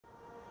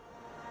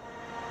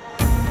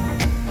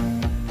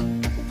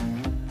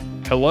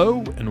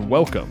Hello and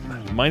welcome.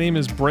 My name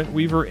is Brent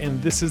Weaver,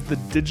 and this is the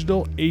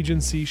Digital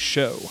Agency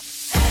Show,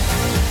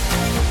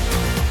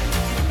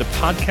 the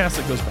podcast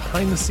that goes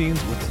behind the scenes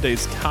with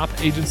today's top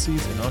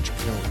agencies and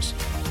entrepreneurs.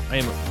 I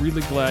am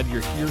really glad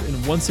you're here,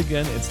 and once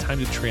again, it's time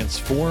to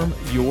transform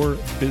your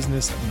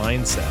business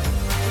mindset.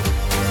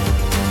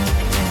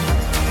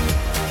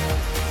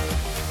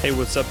 Hey,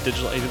 what's up,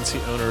 digital agency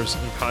owners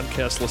and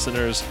podcast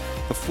listeners?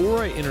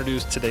 Before I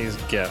introduce today's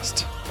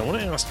guest, I want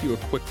to ask you a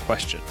quick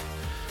question.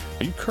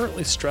 Are you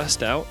currently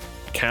stressed out,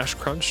 cash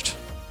crunched,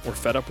 or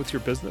fed up with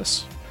your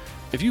business?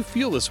 If you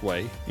feel this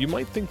way, you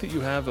might think that you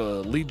have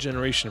a lead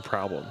generation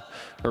problem,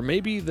 or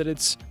maybe that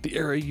it's the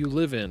area you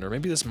live in, or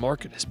maybe this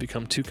market has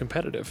become too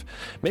competitive.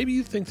 Maybe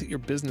you think that your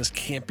business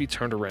can't be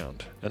turned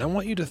around, and I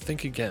want you to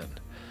think again.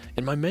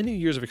 In my many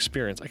years of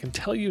experience, I can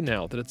tell you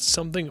now that it's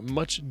something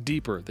much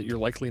deeper that you're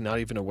likely not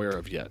even aware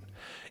of yet.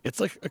 It's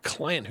like a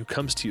client who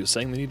comes to you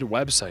saying they need a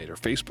website or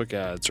Facebook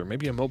ads or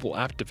maybe a mobile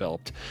app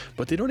developed,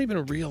 but they don't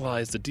even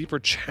realize the deeper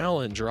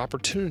challenge or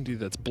opportunity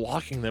that's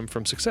blocking them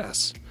from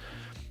success.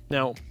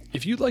 Now,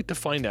 if you'd like to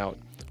find out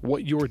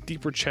what your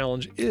deeper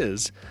challenge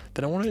is,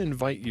 then I want to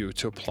invite you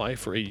to apply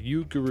for a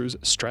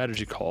UGURUS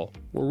strategy call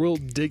where we'll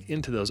dig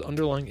into those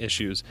underlying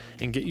issues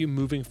and get you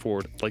moving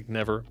forward like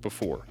never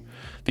before.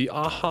 The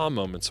aha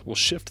moments will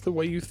shift the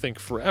way you think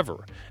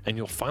forever, and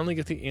you'll finally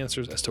get the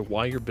answers as to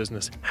why your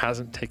business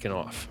hasn't taken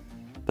off.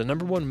 The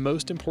number one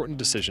most important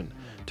decision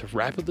to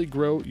rapidly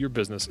grow your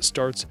business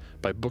starts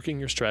by booking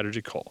your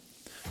strategy call.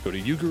 Go to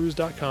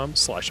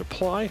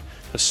ugurus.com/apply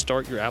to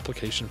start your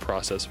application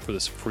process for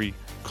this free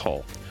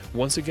call.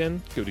 Once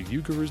again, go to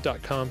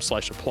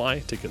ugurus.com/apply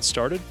to get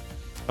started.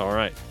 All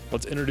right,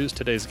 let's introduce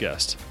today's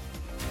guest.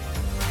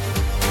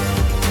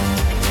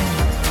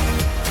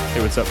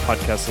 Hey, what's up,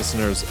 podcast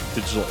listeners,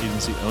 digital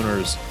agency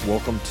owners?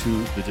 Welcome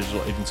to the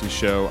Digital Agency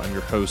Show. I'm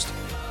your host,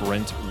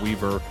 Brent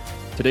Weaver.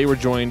 Today we're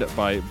joined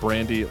by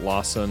Brandy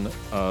Lawson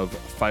of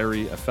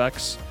Fiery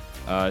Effects.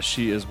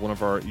 She is one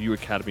of our U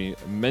Academy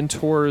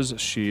mentors.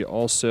 She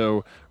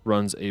also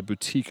runs a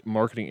boutique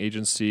marketing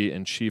agency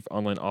and chief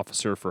online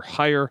officer for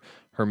Hire.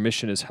 Her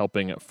mission is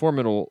helping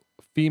formidable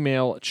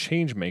female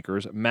change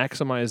makers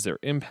maximize their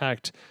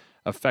impact,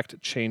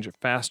 affect change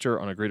faster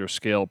on a greater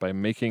scale by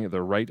making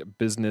the right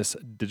business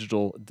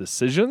digital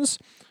decisions.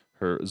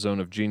 Her zone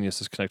of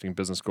genius is connecting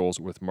business goals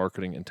with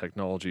marketing and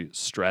technology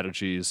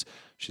strategies.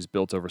 She's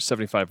built over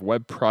 75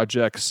 web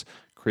projects,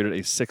 created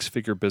a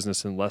six-figure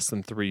business in less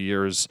than 3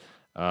 years,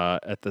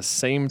 at the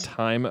same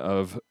time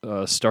of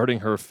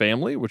starting her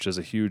family, which is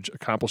a huge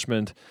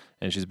accomplishment,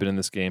 and she's been in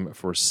this game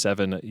for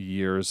 7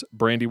 years.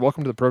 Brandy,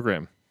 welcome to the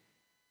program.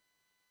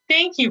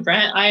 Thank you,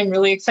 Brent. I'm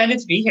really excited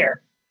to be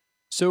here.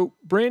 So,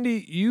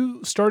 Brandy,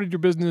 you started your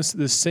business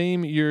the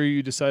same year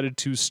you decided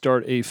to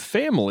start a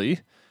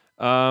family.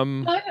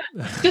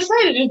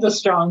 Decided is a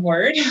strong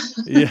word.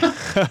 Yeah,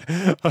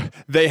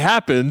 they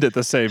happened at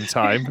the same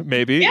time,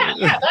 maybe. Yeah,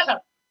 that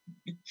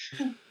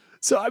happened.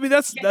 So, I mean,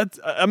 that's.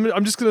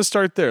 I'm just going to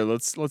start there.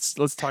 Let's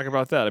talk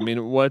about that. I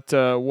mean, what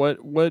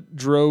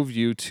drove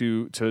you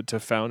to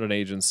found an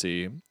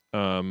agency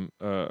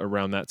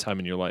around that time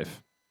in your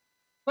life?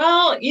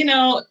 Well,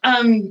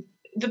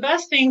 the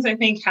best things I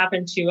think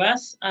happened to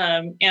us,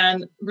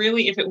 and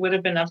really, if it would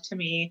have been up to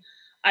me,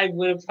 I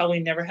would have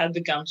probably never had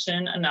the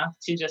gumption enough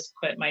to just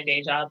quit my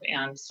day job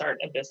and start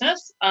a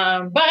business.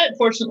 But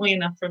fortunately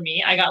enough for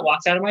me, I got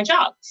walked out of my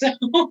job. So,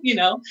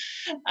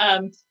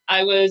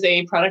 I was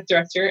a product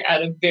director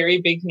at a very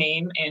big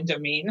name and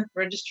domain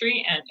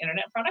registry and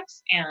internet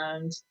products,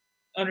 and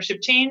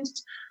ownership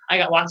changed. I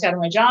got walked out of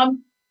my job.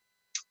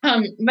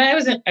 But I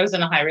was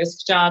in a high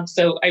risk job.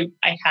 So I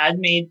had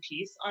made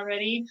peace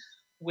already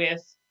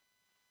with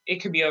it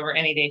could be over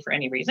any day for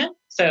any reason.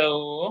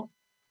 So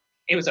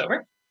it was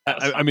over.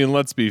 I mean,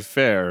 let's be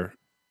fair.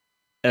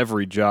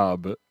 Every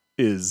job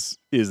is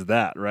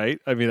that, right?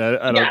 I mean,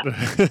 I don't.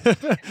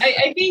 Yeah.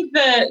 I think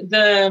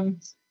the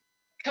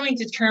coming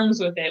to terms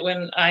with it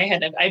when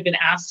I'd been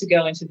asked to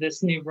go into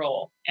this new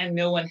role, and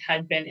no one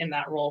had been in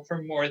that role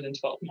for more than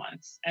 12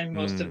 months, and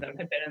most of them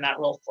had been in that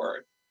role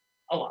for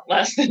a lot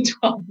less than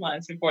 12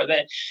 months before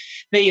that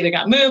they either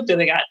got moved or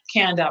they got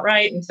canned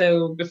outright. And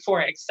so before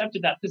I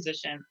accepted that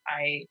position,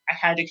 I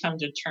had to come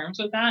to terms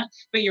with that.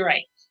 But you're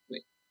right.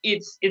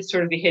 It's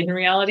sort of the hidden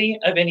reality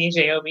of any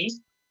job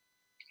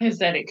is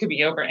that it could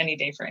be over any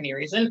day for any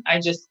reason. I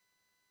just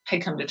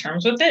had come to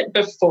terms with it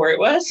before it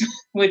was,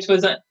 which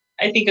was,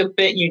 I think, a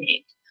bit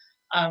unique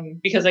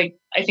because I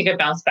think I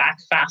bounced back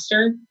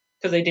faster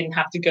because I didn't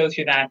have to go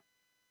through that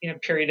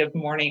period of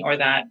mourning or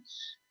that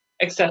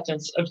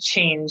acceptance of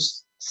change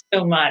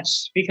so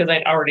much because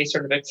I'd already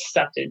sort of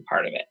accepted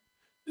part of it.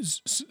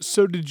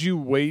 So did you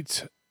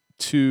wait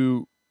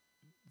to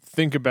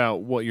think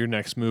about what your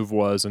next move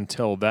was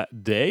until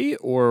that day,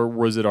 or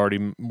were you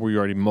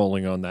already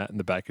mulling on that in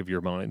the back of your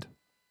mind?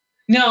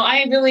 No,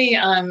 I really,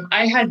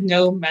 I had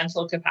no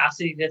mental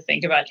capacity to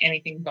think about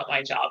anything but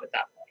my job at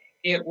that point.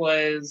 It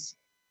was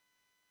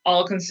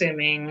all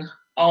consuming,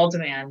 all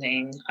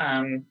demanding,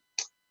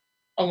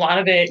 a lot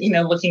of it,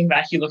 looking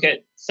back, you look at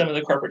some of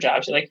the corporate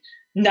jobs, you're like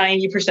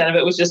 90% of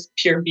it was just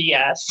pure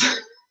BS.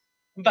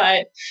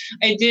 But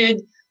I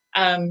did,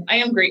 I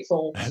am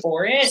grateful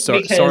for it.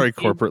 Sorry,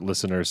 corporate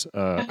listeners.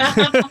 But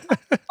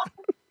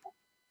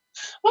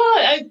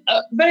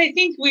I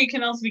think we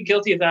can also be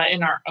guilty of that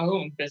in our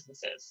own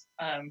businesses,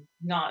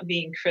 not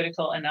being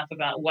critical enough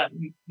about what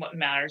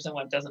matters and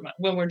what doesn't matter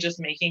when we're just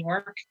making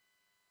work.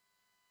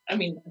 I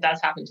mean,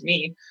 that's happened to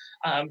me,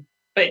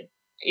 but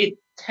it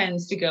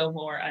tends to go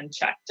more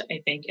unchecked,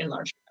 I think, in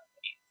large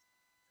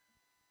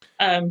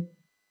companies.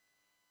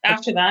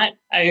 After that,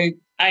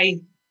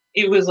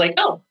 it was like,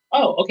 oh,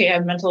 okay, I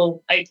have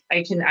I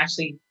can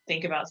actually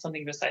think about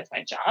something besides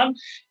my job.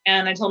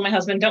 And I told my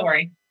husband, don't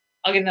worry,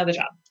 I'll get another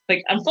job.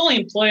 Like, I'm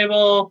fully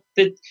employable.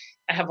 I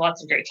have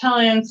lots of great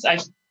talents.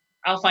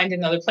 I'll find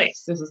another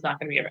place. This is not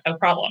going to be a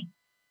problem.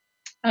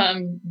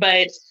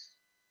 But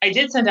I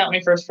did send out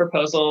my first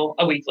proposal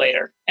a week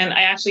later, and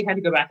I actually had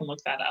to go back and look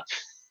that up.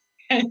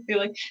 And I feel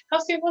like, how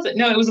soon was it?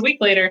 No, it was a week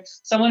later.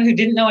 Someone who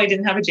didn't know I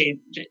didn't have a day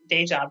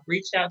job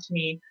reached out to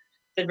me,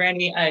 said,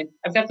 Brandy,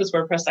 I've got this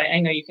WordPress site.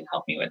 I know you can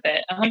help me with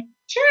it. I'm like,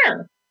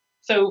 sure.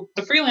 So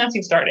the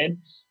freelancing started,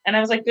 and I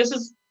was like, this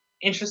is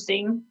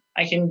interesting.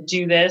 I can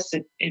do this.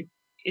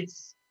 It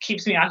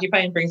keeps me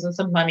occupied and brings in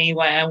some money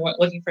while I'm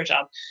looking for a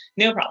job.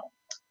 No problem.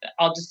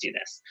 I'll just do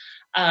this.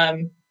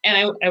 And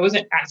I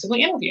wasn't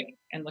actively interviewing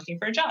and looking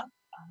for a job.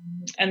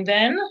 And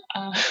then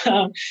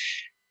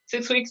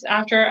 6 weeks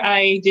after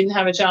I didn't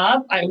have a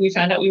job, we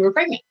found out we were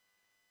pregnant.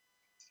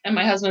 And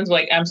my husband's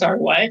like, I'm sorry,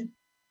 what?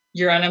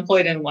 You're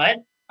unemployed and what?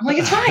 I'm like,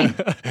 it's fine.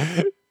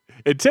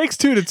 It takes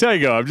two to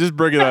tango. I'm just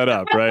bringing that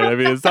up, right? I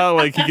mean, it's not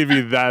like he can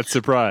be that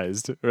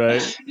surprised,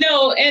 right?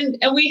 No, and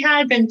we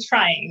had been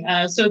trying.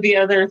 So the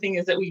other thing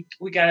is that we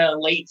got a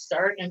late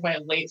start. And by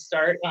a late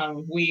start,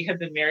 we have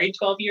been married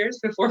 12 years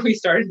before we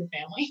started the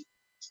family.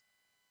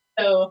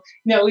 So,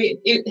 no,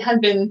 it had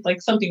been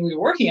like something we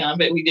were working on,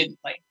 but we didn't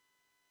like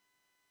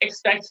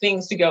expect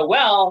things to go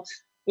well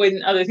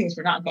when other things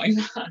were not going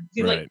on.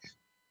 Right.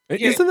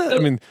 Isn't that? I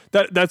mean,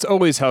 that's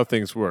always how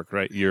things work,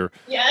 right? You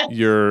can't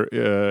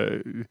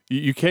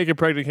get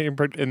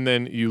pregnant, and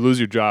then you lose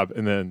your job,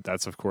 and then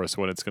that's of course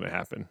when it's going to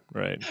happen,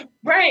 right?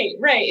 Right.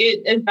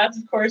 And that's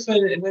of course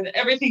when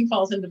everything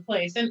falls into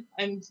place.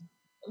 And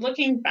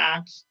looking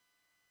back,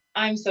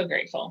 I'm so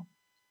grateful.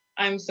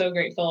 I'm so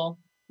grateful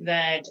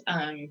that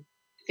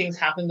things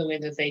happened the way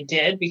that they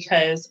did,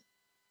 because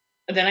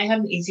then I had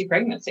an easy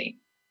pregnancy.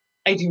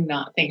 I do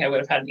not think I would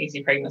have had an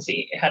easy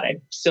pregnancy had I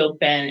still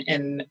been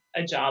in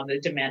a job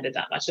that demanded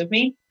that much of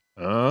me.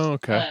 Oh,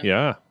 okay.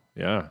 Yeah.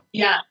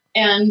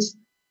 And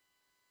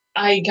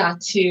I got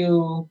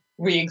to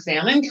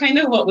re-examine kind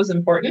of what was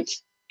important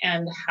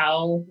and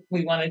how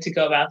we wanted to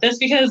go about this,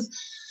 because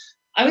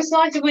I was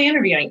still actively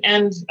interviewing,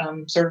 and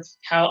sort of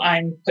how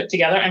I'm put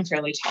together. I'm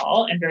fairly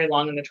tall and very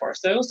long in the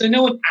torso. So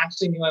no one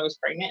actually knew I was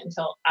pregnant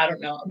until, I don't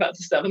know, about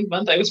the 7th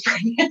month I was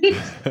pregnant.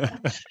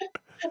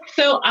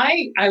 So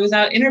I was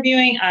out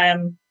interviewing. I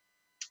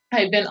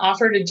had been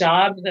offered a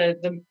job.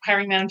 The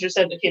hiring manager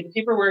said, okay, the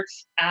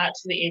paperwork's at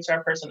the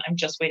HR person. I'm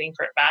just waiting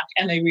for it back.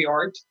 And they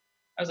reorged.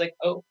 I was like,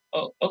 oh,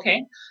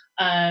 okay.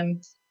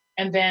 And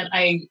then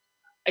I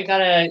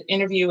got an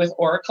interview with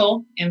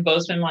Oracle in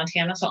Bozeman,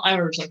 Montana. So I'm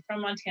originally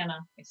from Montana.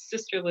 My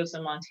sister lives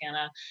in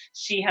Montana.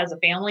 She has a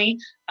family.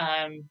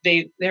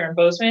 They're in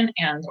Bozeman,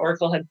 and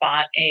Oracle had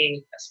bought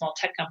a small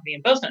tech company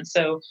in Bozeman.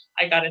 So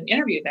I got an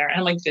interview there, and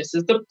I'm like, this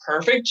is the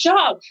perfect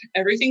job.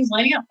 Everything's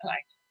lining up. I'm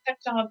like,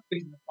 tech job,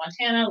 we can live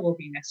in Montana. We'll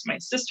be next to my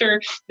sister.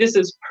 This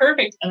is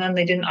perfect. And then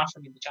they didn't offer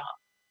me the job.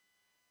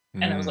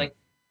 And I was like,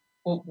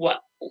 well,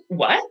 what?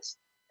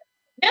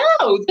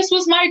 No, this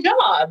was my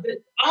job.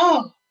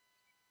 Oh.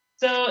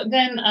 So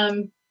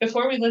then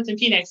before we lived in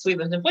Phoenix, we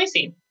lived in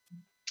Boise.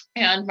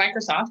 And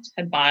Microsoft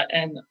had bought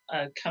a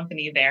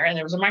company there, and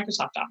there was a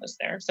Microsoft office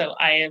there. So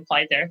I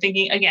applied there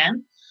thinking,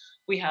 again,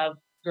 we have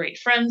great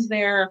friends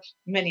there.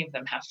 Many of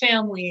them have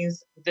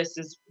families. This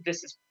is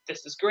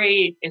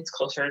great. It's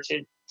closer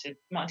to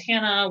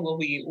Montana.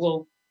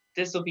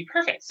 This will be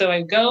perfect. So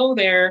I go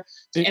there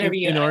to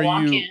interview, and I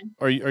walk in.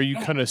 Are you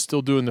kind of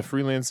still doing the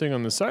freelancing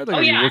on the side? Like,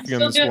 are you working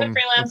I'm on still this doing the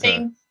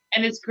freelancing. Okay.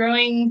 And it's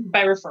growing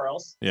by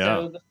referrals. Yeah.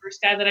 So the first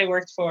guy that I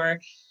worked for,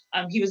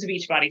 he was a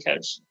Beachbody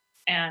coach.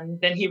 And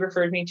then he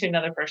referred me to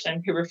another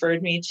person who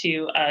referred me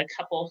to a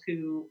couple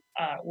who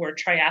were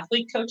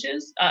triathlete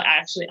coaches,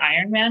 actually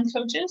Ironman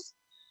coaches.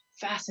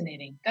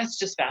 Fascinating. That's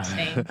just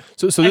fascinating.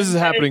 So this is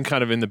happening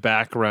kind of in the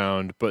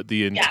background, but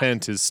the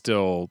intent is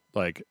still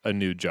like a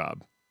new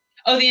job.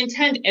 Oh, the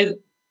intent is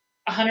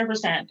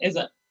 100%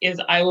 is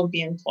I will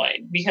be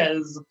employed,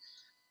 because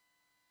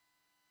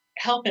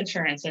health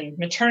insurance and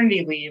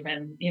maternity leave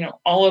and,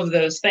 all of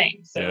those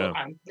things. So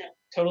I'm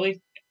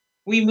totally,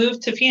 we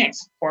moved to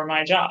Phoenix for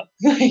my job.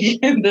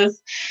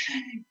 This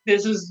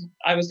is,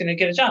 I was going to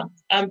get a job.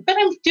 But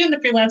I'm doing the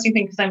freelancing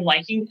thing because I'm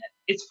liking it.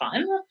 It's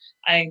fun.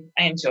 I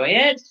enjoy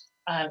it.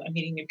 I'm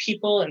meeting new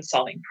people and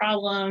solving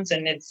problems.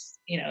 And it's,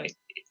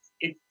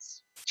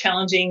 it's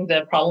challenging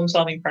the problem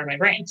solving part of my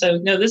brain. So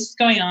no, this is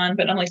going on,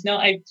 but I'm like, no,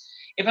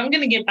 if I'm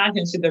going to get back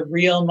into the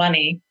real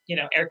money,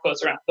 air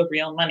quotes around the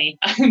real money,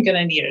 I'm going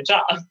to need a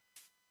job.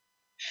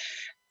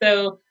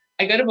 So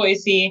I go to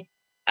Boise.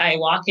 I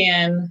walk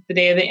in the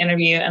day of the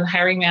interview, and the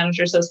hiring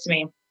manager says to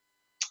me,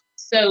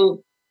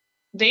 so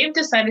they've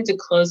decided to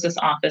close this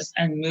office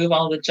and move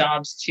all the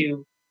jobs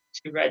to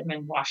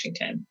Redmond,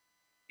 Washington.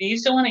 Do you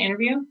still want to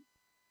interview?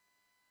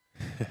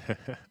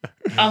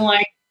 I'm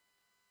like,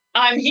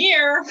 I'm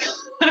here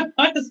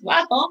as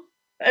well.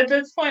 At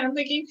this point, I'm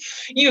thinking,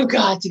 you've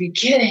got to be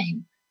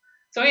kidding.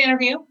 So I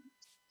interview,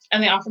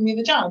 and they offer me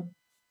the job.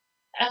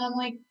 And I'm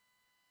like,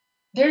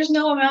 there's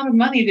no amount of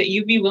money that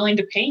you'd be willing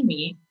to pay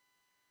me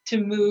to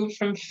move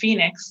from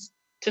Phoenix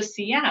to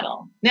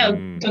Seattle. Now,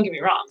 don't get me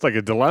wrong. It's like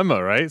a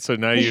dilemma, right? So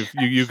now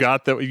you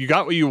got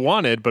what you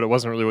wanted, but it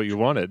wasn't really what you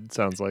wanted, it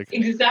sounds like.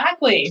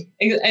 Exactly.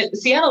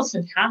 Seattle's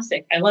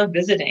fantastic. I love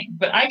visiting,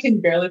 but I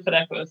can barely put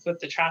up with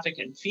the traffic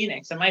in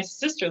Phoenix. And my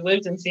sister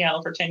lived in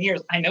Seattle for 10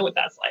 years. I know what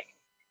that's like.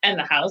 And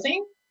the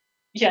housing?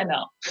 Yeah,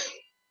 no.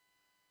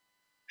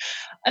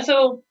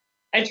 So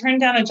I turned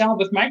down a job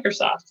with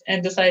Microsoft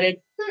and decided,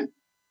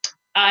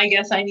 I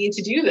guess I need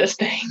to do this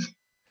thing.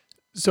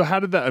 So how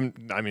did that,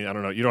 I mean, I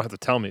don't know, you don't have to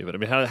tell me, but I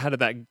mean, how did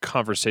that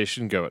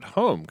conversation go at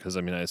home? Because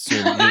I mean, I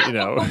assume,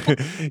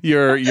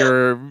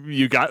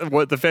 you got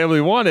what the family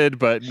wanted,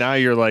 but now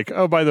you're like,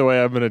 oh, by the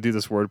way, I'm going to do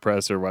this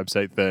WordPress or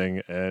website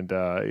thing. And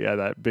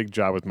that big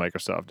job with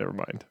Microsoft, never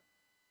mind.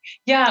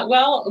 Yeah,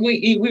 well,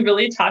 we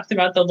really talked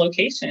about the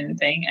location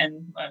thing.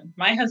 And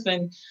my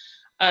husband,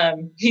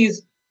 he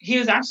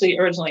was actually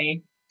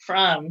originally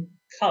from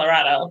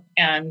Colorado,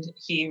 and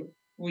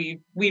we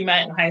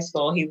met in high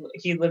school.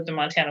 He lived in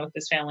Montana with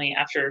his family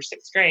after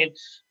 6th grade.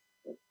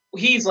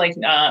 He's like,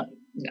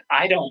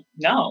 I don't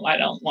know. I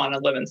don't want to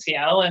live in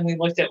Seattle. And we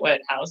looked at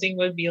what housing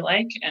would be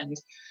like. And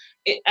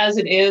as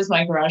it is,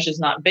 my garage is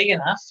not big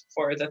enough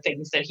for the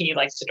things that he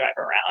likes to drive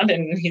around.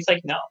 And he's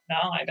like, no,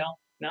 I don't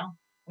know.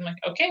 I'm like,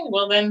 okay,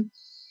 well then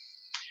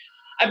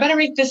I better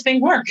make this thing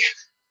work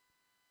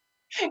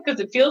because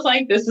it feels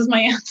like this is my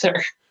answer.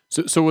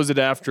 So was it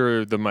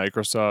after the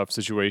Microsoft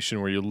situation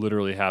where you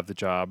literally have the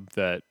job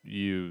that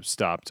you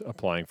stopped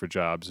applying for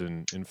jobs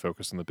and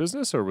focused on the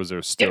business, or was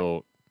there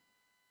still?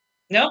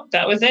 Yep. Nope,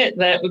 that was it.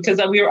 That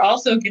because we were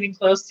also getting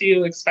close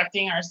to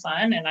expecting our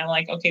son, and I'm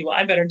like, okay, well,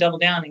 I better double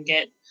down and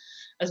get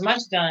as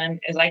much done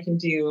as I can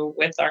do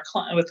with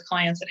with the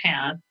clients at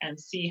hand, and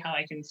see how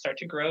I can start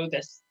to grow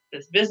this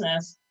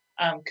business.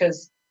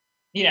 Because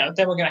then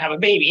we're going to have a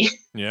baby.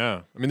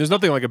 Yeah, I mean, there's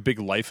nothing like a big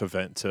life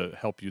event to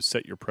help you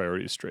set your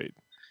priorities straight.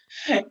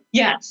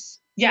 Yes.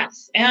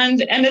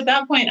 And at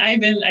that point,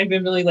 I've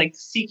been really like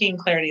seeking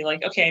clarity.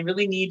 Like, okay, I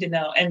really need to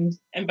know. And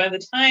by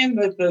the time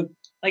that the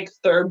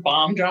third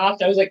bomb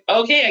dropped, I was like,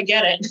 okay, I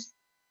get it.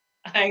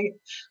 I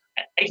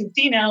can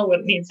see now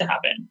what needs to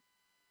happen.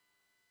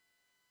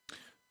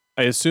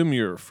 I assume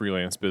your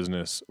freelance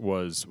business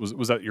was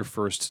that your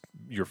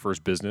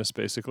first business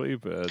basically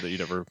that you'd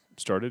ever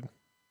started?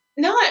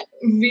 Not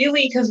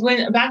really, because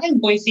when back in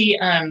Boise,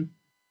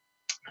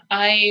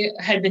 I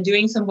had been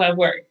doing some web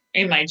work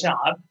in my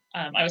job.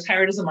 I was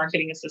hired as a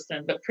marketing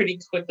assistant, but pretty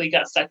quickly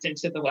got sucked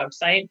into the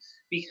website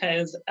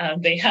because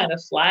they had a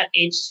flat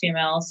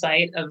HTML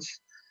site of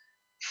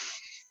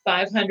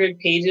 500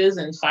 pages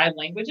in 5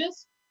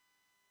 languages.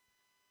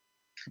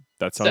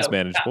 That sounds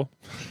manageable.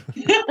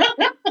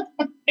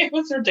 It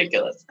was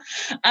ridiculous.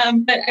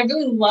 But I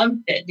really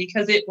loved it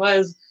because it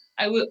was,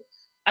 I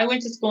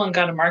went to school and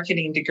got a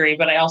marketing degree,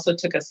 but I also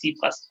took a C++,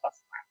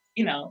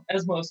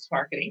 as most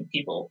marketing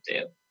people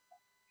do.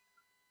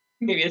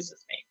 Maybe it's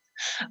just me.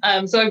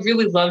 So I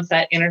really loved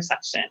that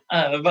intersection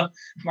of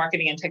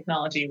marketing and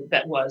technology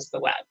that was the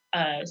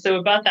web. So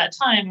about that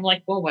time, I'm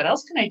like, well, what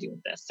else can I do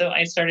with this? So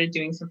I started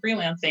doing some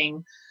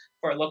freelancing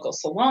for a local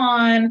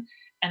salon.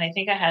 And I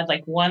think I had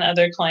like one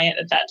other client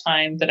at that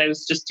time that I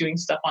was just doing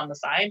stuff on the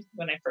side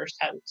when I first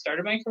had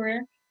started my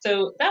career.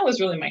 So that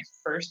was really my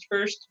first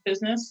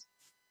business.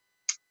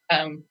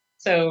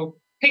 So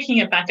picking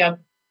it back up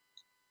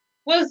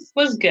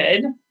was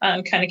good,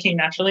 kind of came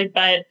naturally.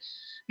 But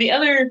the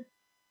other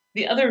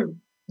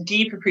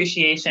deep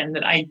appreciation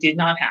that I did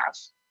not have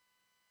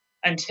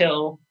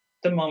until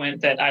the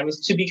moment that I was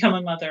to become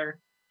a mother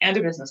and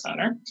a business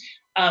owner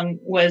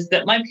was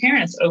that my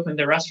parents opened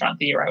a restaurant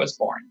the year I was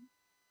born.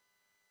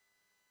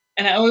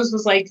 And I always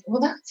was like,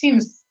 well, that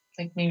seems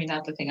like maybe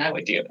not the thing I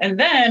would do. And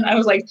then I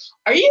was like,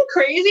 are you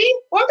crazy?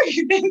 What were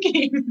you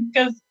thinking?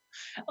 Because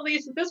at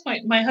least at this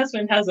point, my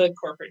husband has a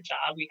corporate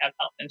job. We have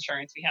health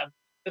insurance. We have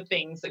the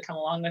things that come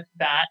along with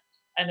that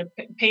and a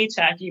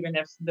paycheck, even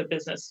if the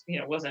business,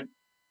 wasn't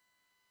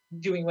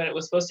doing what it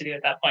was supposed to do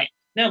at that point.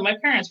 No, my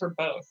parents were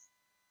both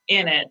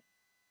in it.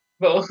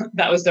 Both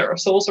that was their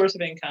sole source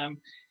of income.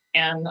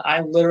 And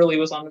I literally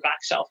was on the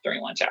back shelf during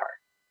lunch hour.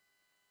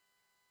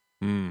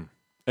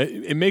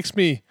 It makes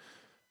me,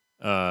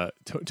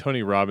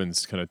 Tony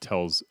Robbins kind of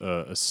tells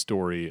a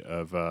story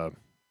of,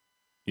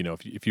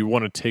 if you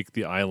want to take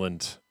the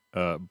island,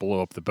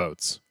 blow up the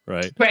boats,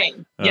 right? Right.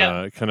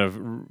 Yeah. Kind of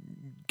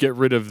get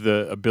rid of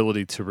the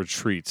ability to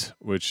retreat,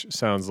 which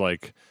sounds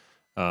like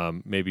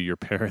maybe your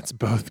parents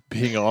both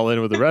being all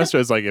in with the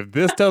restaurant. It's like, if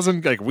this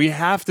doesn't, like, we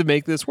have to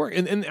make this work.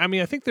 And I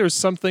mean, I think there's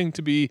something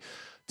to be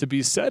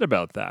said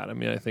about that. I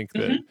mean, I think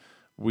that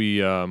we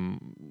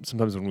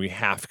sometimes when we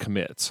half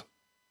commit,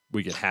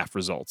 we get half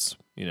results,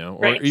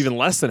 or even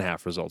less than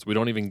half results. We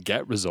don't even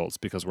get results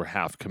because we're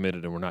half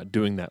committed and we're not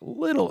doing that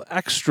little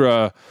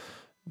extra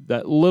 5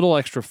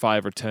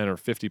 or 10 or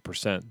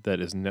 50% that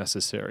is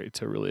necessary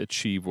to really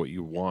achieve what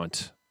you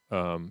want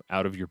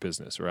out of your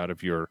business or out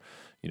of your,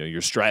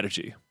 your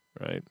strategy,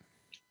 right?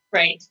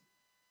 Right.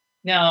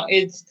 No,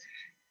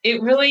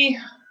 it really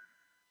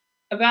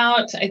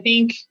about, I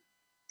think,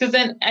 because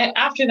then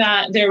after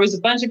that, there was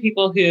a bunch of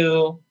people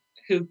who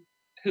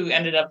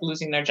ended up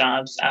losing their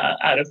jobs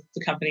out of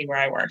the company where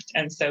I worked.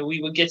 And so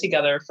we would get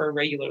together for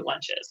regular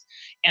lunches.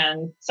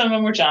 And some of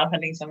them were job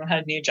hunting, some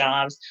had new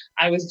jobs.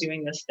 I was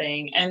doing this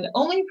thing. And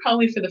only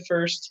probably for the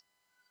first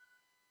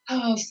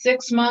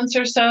 6 months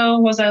or so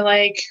was I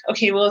like,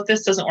 okay, well, if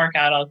this doesn't work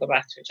out, I'll go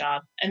back to a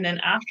job. And then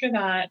after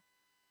that,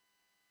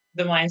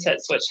 the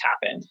mindset switch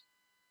happened.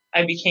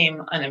 I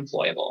became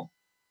unemployable.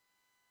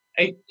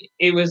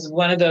 It was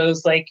one of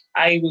those, like,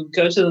 I would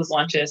go to those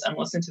lunches and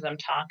listen to them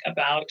talk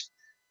about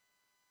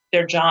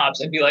their jobs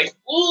and be like,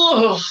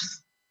 oh,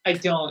 I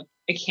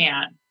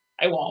can't,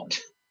 I won't.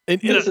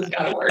 This has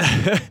got to work.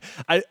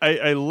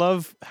 I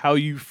love how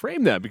you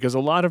frame that, because a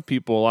lot of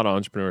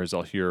entrepreneurs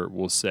I'll hear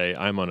will say,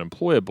 I'm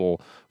unemployable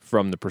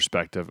from the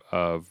perspective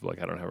of, like,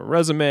 I don't have a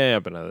resume,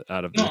 I've been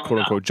out of the quote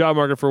unquote job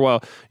market for a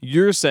while.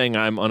 You're saying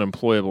I'm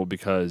unemployable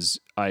because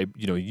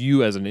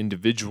you as an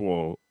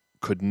individual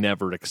could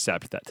never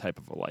accept that type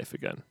of a life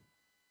again.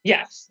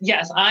 Yes,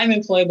 I'm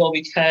employable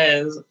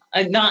because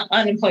not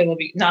unemployable,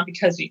 not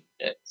because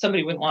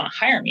somebody wouldn't want to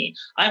hire me.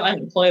 I'm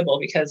unemployable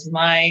because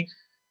my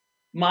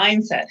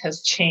mindset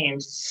has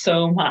changed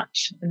so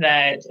much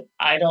that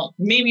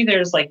maybe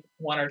there's like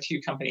 1 or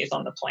 2 companies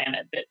on the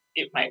planet that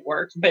it might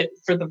work. But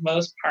for the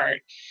most part,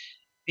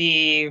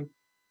 the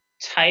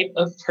type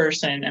of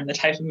person and the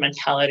type of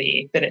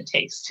mentality that it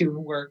takes to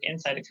work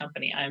inside a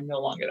company, I'm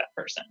no longer that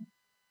person.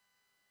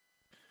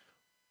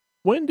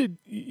 When did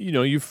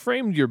you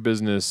framed your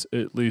business,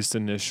 at least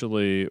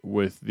initially,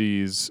 with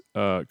these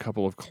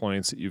couple of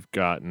clients that you've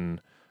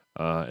gotten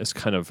as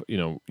kind of,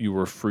 you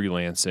were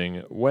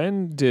freelancing.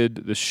 When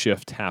did the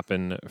shift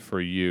happen for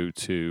you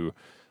to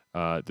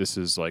this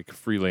is like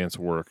freelance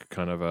work,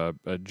 kind of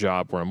a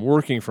job where I'm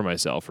working for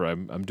myself, or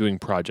I'm doing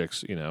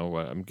projects,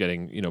 I'm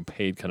getting,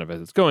 paid kind of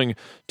as it's going,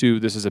 to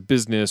this is a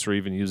business, or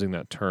even using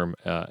that term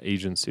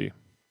agency?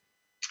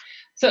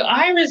 So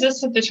I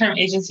resisted the term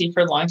agency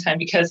for a long time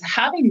because,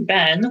 having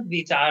been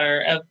the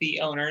daughter of the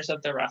owners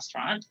of the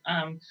restaurant,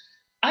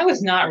 I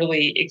was not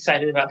really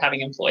excited about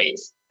having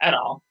employees at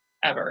all,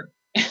 ever,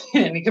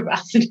 in any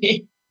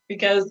capacity,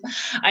 because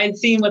I had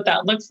seen what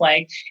that looks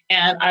like.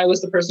 And I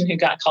was the person who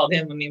got called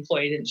in when the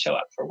employee didn't show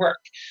up for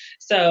work.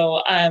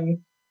 So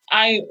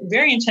I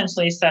very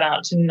intentionally set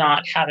out to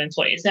not have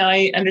employees. Now,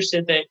 I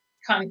understood that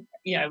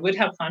I would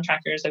have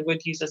contractors, I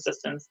would use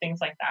assistants, things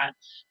like that,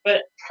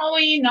 but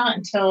probably not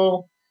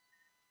until,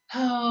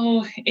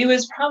 it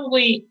was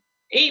probably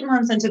 8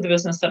 months into the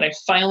business that I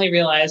finally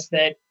realized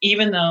that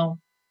even though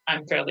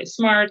I'm fairly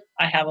smart,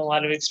 I have a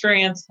lot of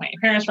experience, my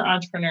parents were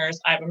entrepreneurs,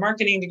 I have a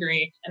marketing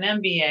degree,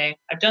 an MBA,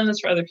 I've done this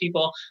for other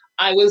people,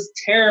 I was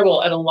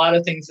terrible at a lot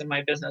of things in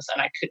my business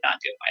and I could not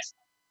do it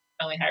myself.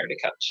 I only hired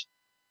a coach.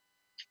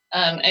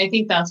 I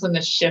think that's when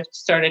the shift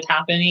started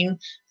happening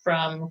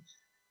from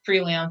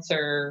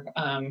freelancer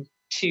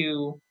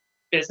to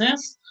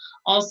business.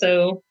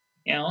 Also,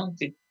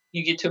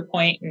 you get to a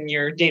point in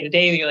your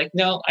day-to-day, you're like,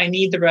 no, I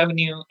need the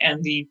revenue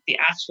and the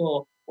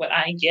actual what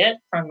I get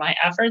from my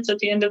efforts at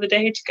the end of the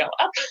day to go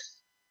up.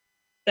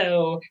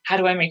 So how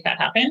do I make that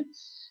happen?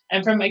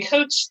 And from my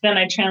coach, then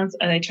I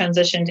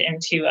transitioned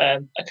into a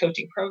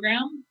coaching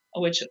program,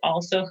 which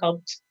also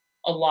helped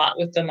a lot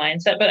with the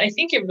mindset. But I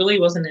think it really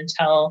wasn't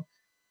until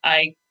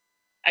I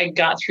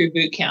got through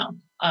boot camp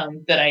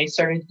that I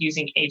started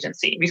using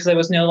agency, because I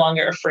was no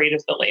longer afraid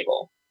of the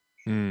label.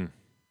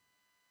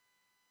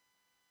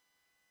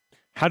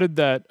 How did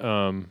that,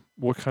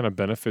 what kind of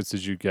benefits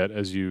did you get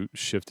as you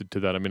shifted to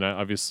that? I mean,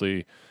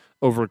 obviously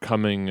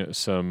overcoming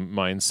some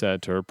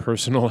mindset or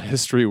personal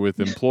history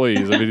with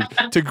employees. I mean,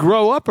 to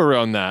grow up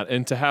around that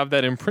and to have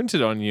that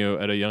imprinted on you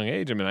at a young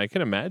age, I mean, I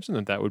can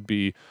imagine that would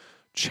be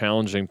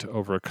challenging to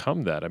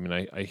overcome that. I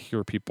mean, I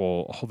hear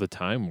people all the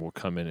time will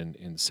come in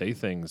and say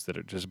things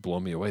that just blow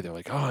me away. They're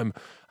like, oh,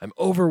 I'm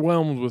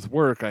overwhelmed with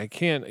work. I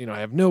can't, I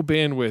have no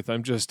bandwidth.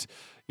 I'm just,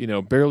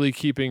 barely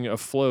keeping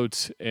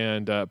afloat.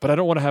 And, but I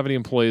don't want to have any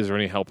employees or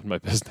any help in my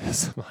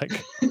business. Like,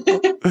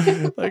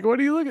 like, what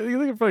are you looking? Are you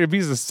looking for like a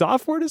piece of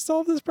software to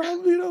solve this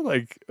problem?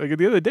 Like at the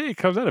end of the day, it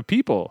comes out of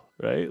people,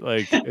 right?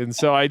 Like, and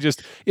so I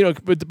just,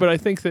 but I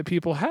think that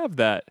people have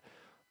that.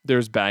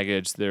 There's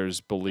baggage,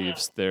 there's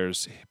beliefs,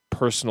 there's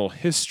personal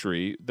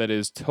history that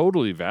is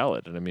totally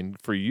valid. And I mean,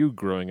 for you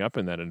growing up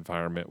in that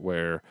environment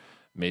where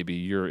maybe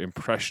your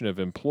impression of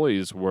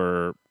employees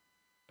were,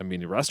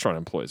 restaurant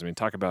employees. I mean,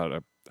 talk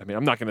about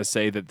I'm not going to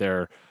say that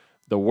they're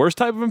the worst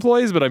type of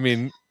employees, but I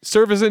mean,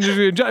 service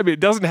industry, I mean, it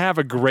doesn't have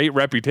a great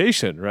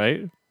reputation,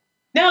 right?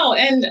 No,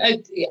 and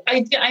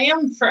I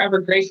am forever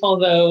grateful,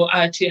 though,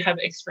 to have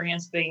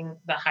experienced the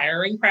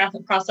hiring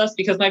process,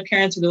 because my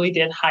parents really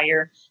did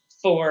hire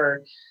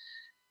for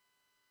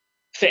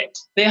fit.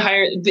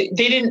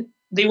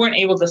 They weren't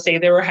able to say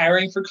they were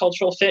hiring for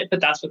cultural fit,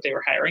 but that's what they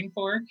were hiring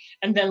for.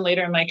 And then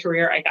later in my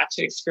career, I got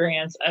to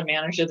experience a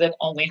manager that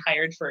only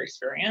hired for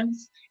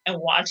experience and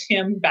watch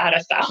him bat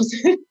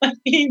 1,000.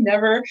 He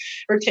never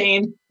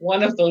retained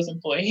one of those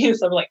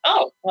employees. I'm like,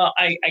 oh, well,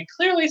 I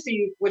clearly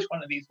see which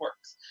one of these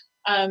works.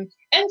 And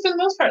for the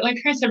most part, my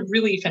parents have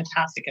really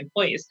fantastic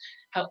employees.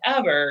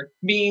 However,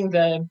 being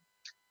the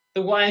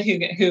one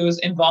who's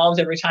involved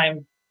every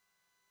time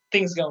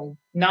things go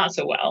not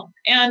so well,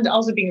 and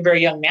also being a very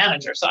young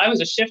manager. So I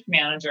was a shift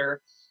manager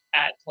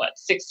at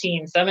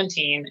 16,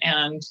 17,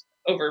 and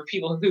over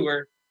people who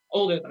were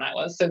older than I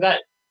was. So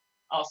that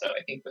also,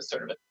 I think, was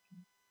sort of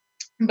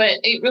but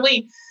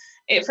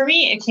for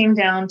me, it came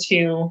down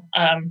to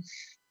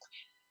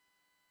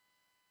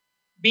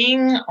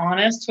being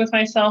honest with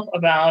myself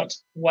about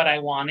what I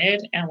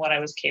wanted and what I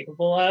was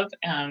capable of,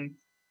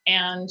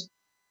 and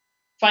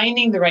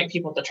finding the right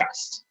people to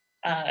trust.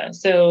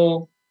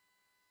 So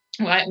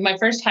my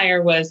first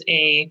hire was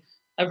a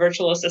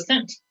virtual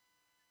assistant,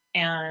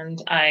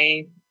 and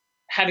I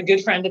had a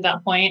good friend at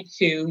that point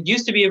who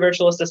used to be a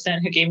virtual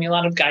assistant who gave me a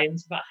lot of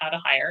guidance about how to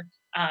hire,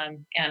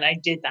 and I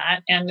did that,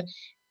 and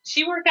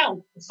she worked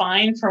out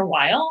fine for a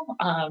while,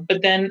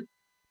 but then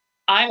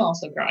I'm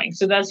also growing.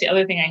 So that's the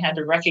other thing I had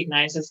to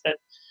recognize, is that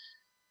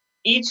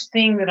each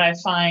thing that I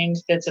find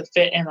that's a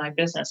fit in my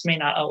business may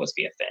not always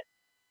be a fit,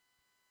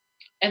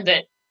 and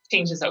that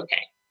change is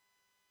okay.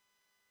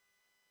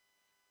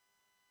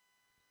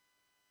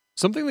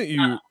 Something that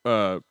you,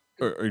 or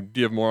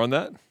do you have more on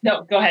that?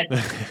 No, go ahead.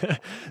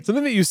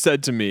 Something that you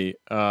said to me,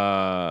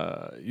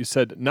 you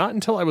said, not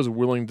until I was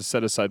willing to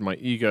set aside my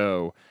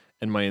ego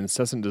and my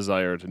incessant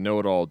desire to know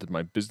it all did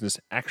my business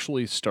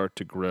actually start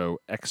to grow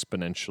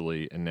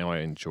exponentially, and now I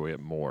enjoy it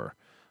more.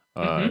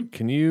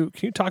 Can you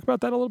talk about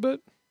that a little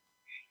bit?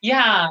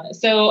 Yeah.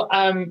 So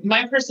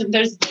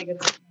there's like a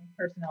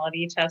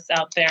personality test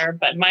out there,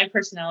 but my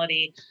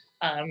personality,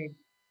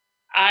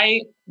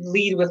 I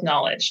lead with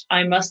knowledge.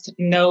 I must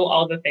know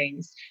all the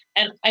things.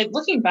 And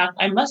looking back,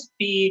 I must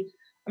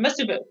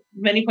have at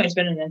many points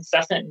been an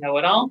incessant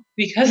know-it-all,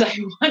 because I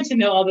want to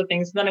know all the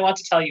things, and then I want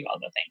to tell you all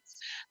the things.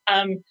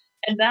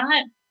 And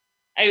that,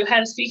 I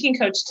had a speaking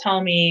coach tell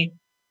me,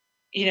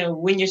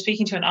 when you're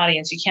speaking to an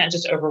audience, you can't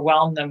just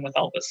overwhelm them with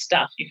all this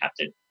stuff. You have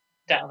to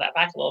dial that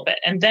back a little bit.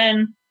 And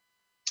then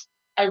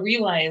I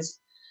realized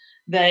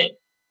that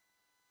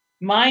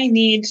my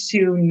need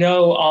to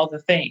know all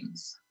the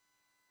things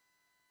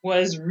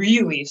was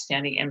really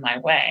standing in my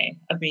way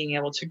of being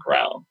able to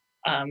grow,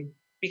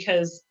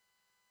 because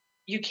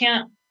you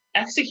can't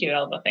execute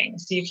all the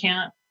things. You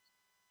can't,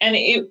 and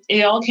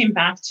it all came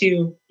back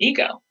to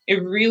ego.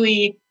 It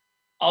really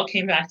all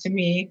came back to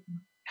me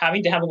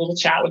having to have a little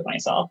chat with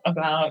myself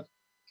about,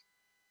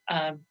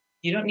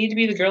 you don't need to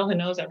be the girl who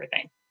knows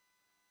everything.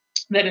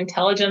 That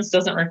intelligence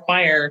doesn't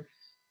require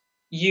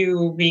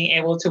you being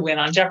able to win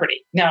on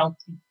Jeopardy. Now,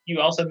 you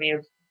also may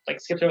have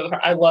skipped over the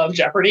part. I love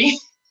Jeopardy.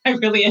 I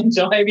really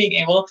enjoy being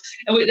able,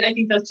 and I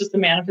think that's just a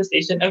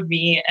manifestation of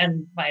me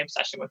and my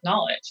obsession with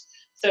knowledge.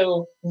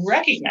 So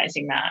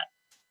recognizing that,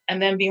 and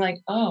then being like,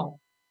 oh,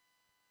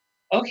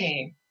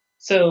 okay,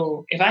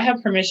 so if I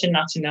have permission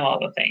not to know all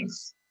the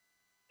things,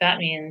 that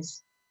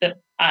means that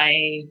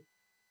I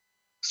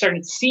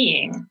started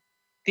seeing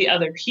the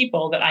other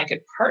people that I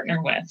could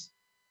partner with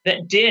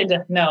that did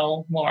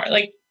know more.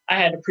 Like, I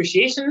had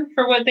appreciation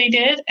for what they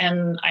did,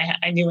 and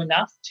I knew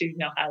enough to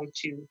know how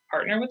to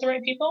partner with the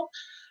right people.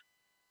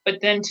 But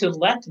then to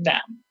let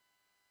them,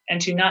 and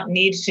to not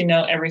need to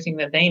know everything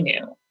that they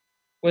knew,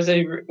 was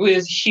a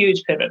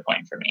huge pivot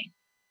point for me.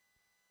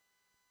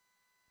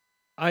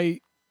 I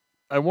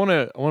want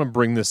to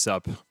bring this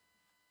up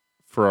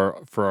for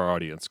our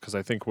audience, because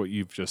I think what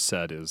you've just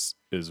said is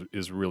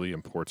really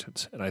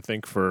important, and I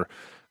think for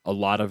a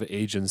lot of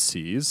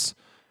agencies,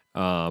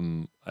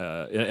 and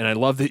I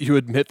love that you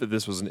admit that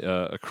this was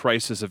a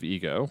crisis of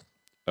ego.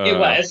 It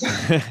was.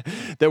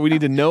 That we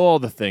need to know all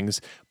the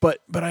things, but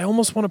I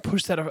almost want to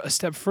push that a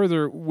step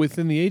further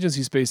within the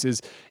agency space.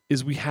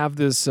 Is we have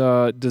this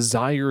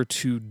desire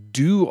to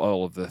do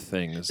all of the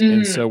things,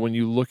 and so when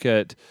you look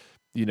at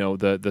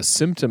the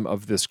symptom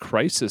of this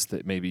crisis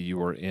that maybe you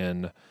were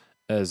in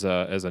as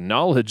a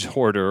knowledge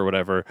hoarder or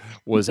whatever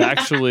was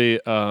actually.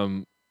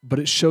 But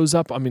it shows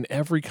up. I mean,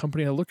 every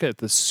company I look at,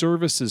 the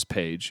services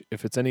page,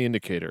 if it's any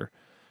indicator,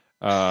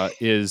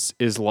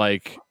 is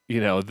like,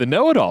 the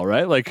know-it-all,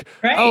 right? Like,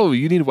 right. Oh,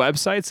 you need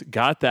websites?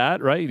 Got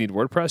that, right? You need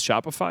WordPress,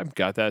 Shopify?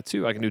 Got that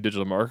too. I can do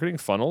digital marketing,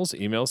 funnels,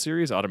 email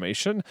series,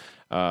 automation.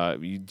 Do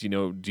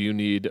you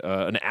need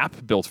an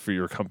app built for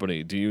your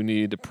company? Do you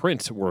need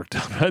print work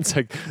done? It's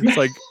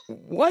like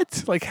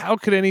what? Like, how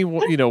could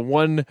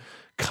one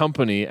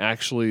company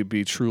actually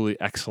be truly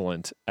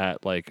excellent at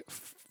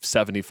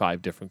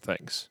 75 different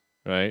things,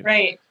 right?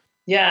 Right.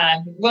 Yeah.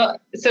 Well,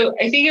 so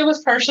I think it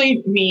was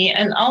partially me.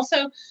 And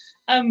also,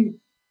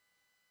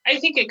 I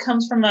think it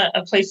comes from a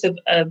place of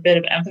a bit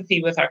of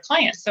empathy with our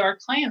clients. So our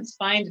clients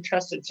find a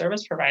trusted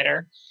service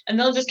provider and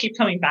they'll just keep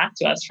coming back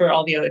to us for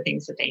all the other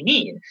things that they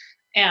need.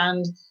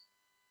 And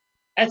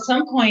at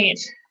some point,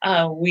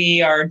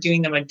 we are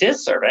doing them a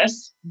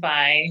disservice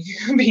by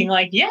being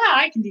like, yeah,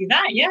 I can do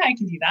that. Yeah, I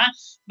can do that.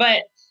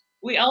 But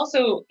we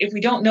also, if we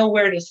don't know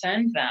where to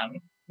send them,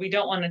 we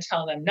don't want to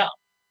tell them no.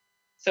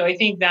 So I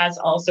think that's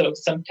also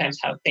sometimes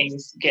how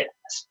things get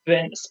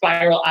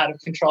spiral out of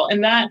control.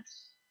 And that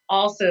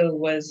also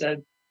was a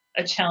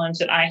challenge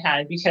that I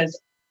had because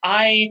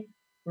I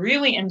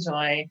really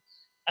enjoy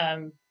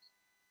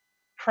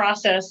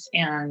process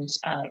and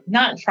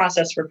not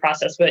process for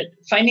process, but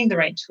finding the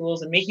right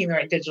tools and making the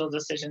right digital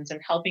decisions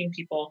and helping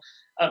people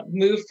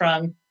move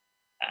from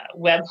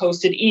web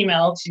hosted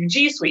email to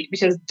G Suite,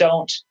 because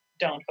don't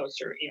host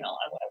your email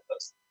on web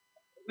host.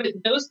 But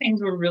those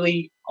things were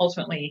really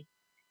ultimately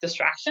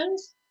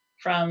distractions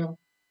from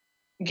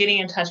getting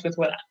in touch with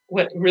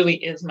what really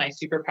is my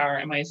superpower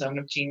and my zone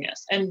of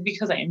genius. And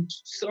because I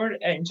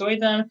enjoyed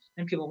them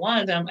and people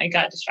wanted them, I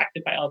got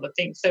distracted by all the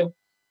things. So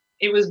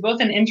it was both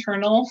an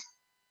internal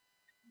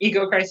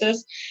ego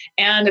crisis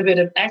and a bit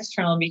of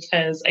external,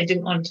 because I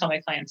didn't want to tell my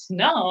clients,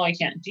 no, I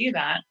can't do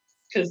that,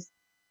 because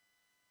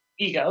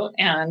ego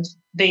and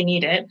they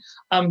need it.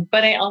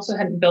 But I also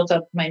hadn't built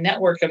up my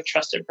network of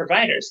trusted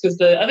providers, because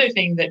the other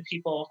thing that's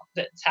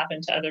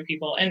happened to other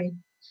people and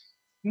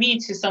me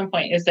to some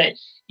point is that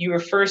you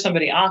refer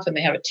somebody off and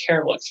they have a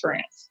terrible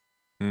experience.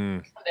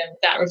 And then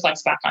that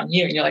reflects back on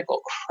you and you're like,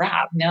 well,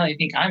 crap, now they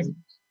think I'm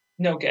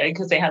no good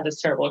because they had this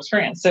terrible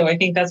experience. So I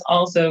think that's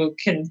also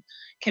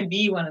can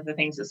be one of the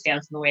things that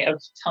stands in the way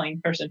of telling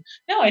a person,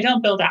 no, I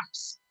don't build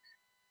apps.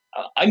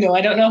 No,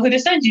 I don't know who to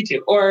send you to.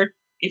 Or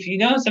if you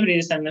know somebody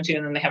to send them to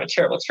and then they have a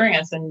terrible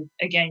experience, then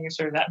again, you're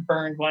sort of that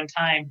burned one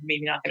time,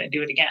 maybe not going to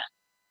do it again.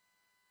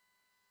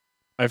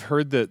 I've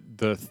heard that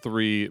the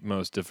 3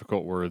 most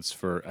difficult words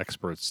for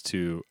experts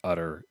to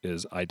utter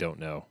is "I don't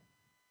know."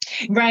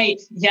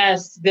 Right.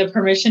 Yes. The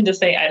permission to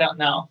say, I don't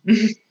know.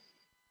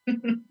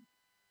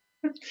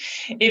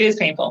 It is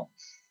painful.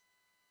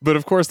 But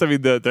of course, I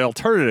mean, the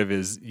alternative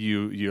is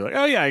you're like,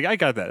 oh yeah, I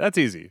got that. That's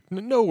easy.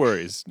 No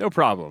worries. No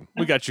problem.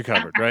 We got you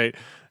covered, right?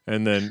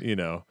 And then,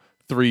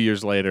 3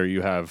 years later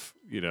you have,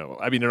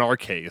 I mean, in our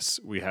case,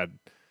 we had,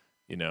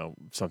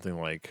 something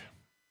like,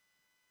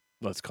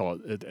 let's call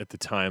it at the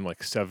time,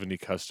 like 70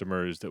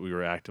 customers that we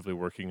were actively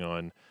working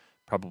on,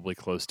 probably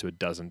close to a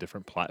dozen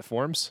different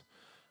platforms.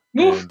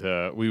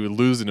 And we would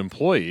lose an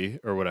employee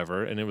or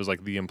whatever, and it was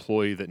like the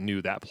employee that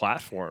knew that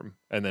platform.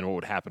 And then what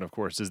would happen, of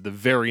course, is the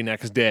very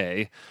next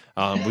day,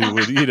 we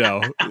would,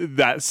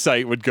 that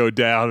site would go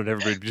down, and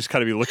everybody would just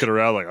kind of be looking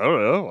around like, I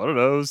don't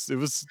know. It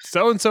was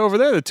so and so over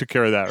there that took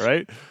care of that,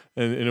 right?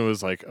 And it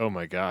was like, oh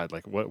my God,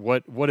 like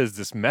what is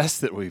this mess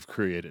that we've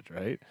created,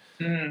 right?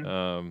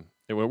 And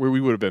we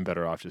would have been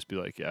better off just be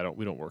like, yeah,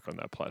 we don't work on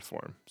that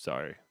platform.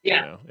 Sorry.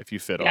 Yeah. If you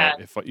fit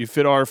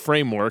our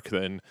framework,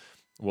 then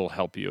we'll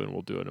help you and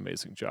we'll do an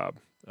amazing job.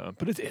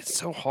 But it's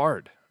so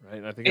hard, right?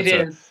 And I think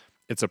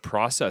it's a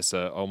process,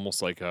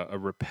 almost like a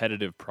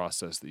repetitive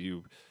process that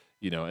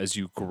as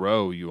you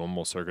grow, you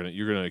almost you're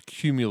gonna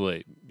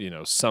accumulate,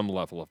 some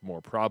level of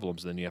more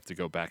problems. Then you have to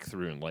go back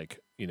through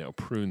and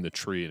prune the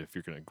tree, and if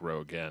you're gonna grow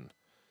again.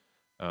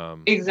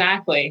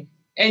 Exactly.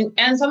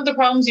 And some of the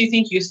problems you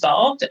think you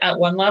solved at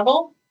one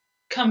level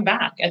come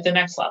back at the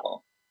next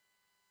level.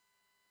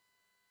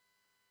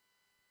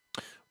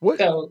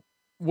 Go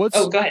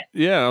ahead.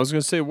 Yeah, I was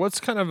going to say, what's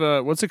kind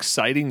of what's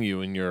exciting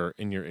you in your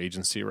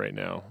agency right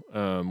now?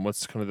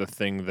 What's kind of the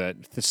thing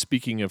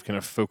speaking of kind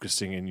of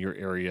focusing in your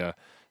area,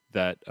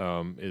 that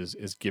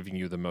is giving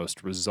you the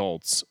most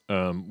results?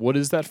 What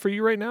is that for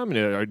you right now? I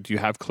mean, do you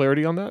have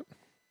clarity on that?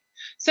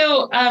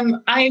 So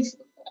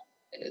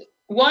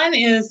one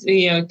is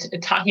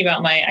talking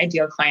about my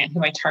ideal client, who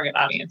my target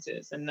audience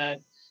is, and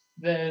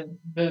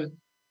the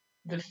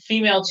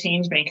female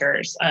change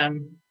makers.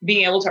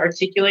 Being able to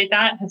articulate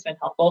that has been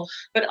helpful,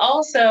 but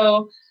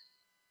also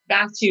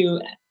back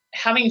to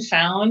having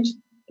found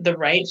the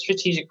right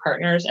strategic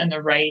partners and the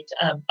right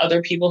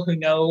other people who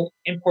know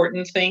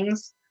important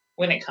things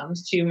when it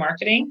comes to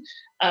marketing.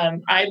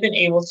 I've been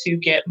able to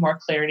get more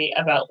clarity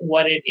about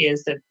what it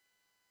is that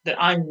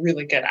I'm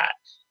really good at.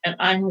 And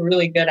I'm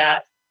really good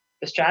at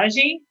the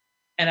strategy,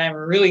 and I'm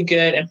really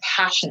good and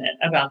passionate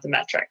about the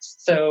metrics.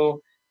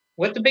 So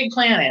what the big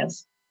plan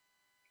is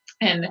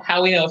and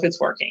how we know if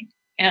it's working.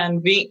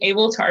 And being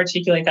able to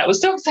articulate that was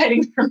so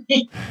exciting for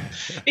me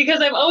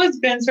because I've always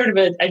been sort of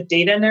a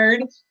data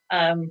nerd.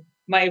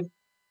 My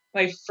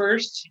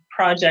first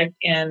project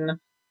in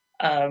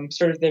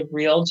sort of the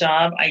real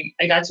job, I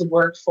got to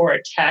work for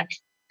a tech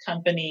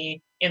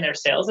company in their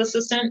sales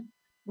assistant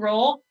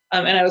role.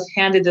 And I was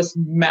handed this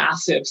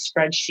massive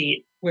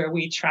spreadsheet where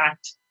we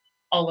tracked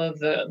all of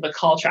the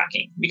call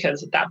tracking,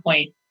 because at that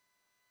point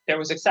there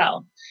was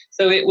Excel.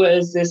 So it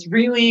was this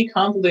really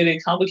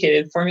complicated,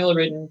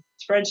 formula-written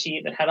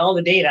spreadsheet that had all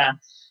the data.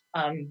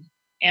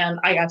 And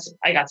I got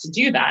to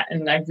do that.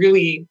 And I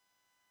really,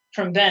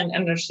 from then,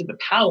 understood the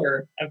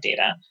power of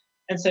data.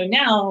 And so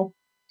now,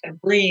 kind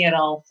of bringing it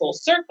all full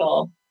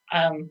circle,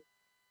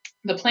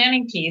 the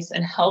planning piece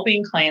and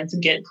helping clients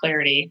get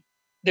clarity,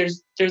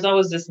 there's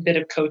always this bit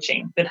of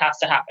coaching that has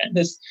to happen.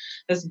 This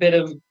bit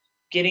of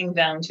getting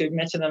them to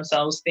admit to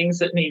themselves things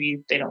that maybe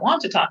they don't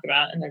want to talk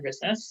about in their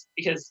business,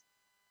 because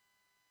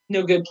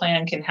no good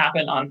plan can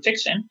happen on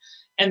fiction.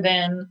 And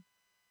then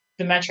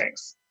the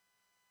metrics,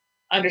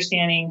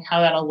 understanding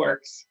how that all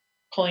works,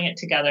 pulling it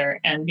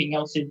together and being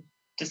able to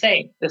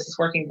say, this is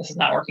working, this is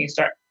not working,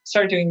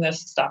 start doing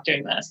this, stop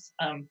doing this.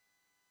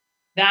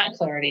 That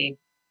clarity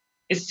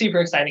is super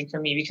exciting for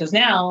me, because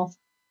now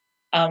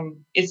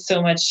it's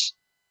so much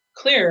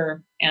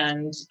clearer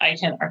and I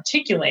can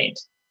articulate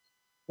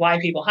why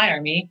people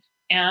hire me,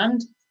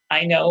 and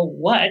I know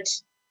what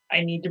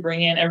I need to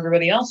bring in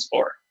everybody else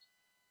for.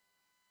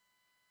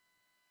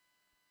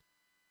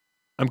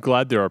 I'm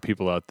glad there are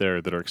people out there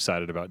that are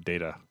excited about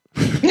data.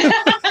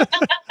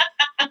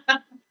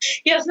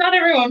 Yes, not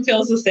everyone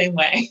feels the same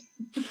way.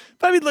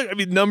 But I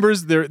mean,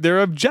 numbers,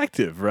 they're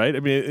objective, right? I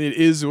mean, it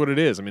is what it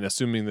is. I mean,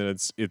 assuming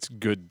that it's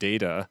good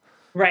data,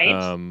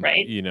 right?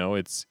 Right.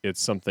 It's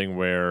something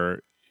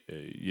where,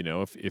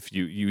 if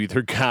you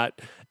either got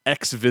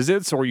X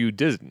visits or you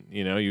didn't,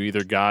 you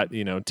either got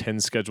 10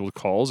 scheduled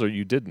calls or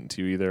you didn't.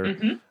 You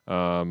either,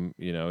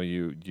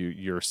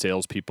 your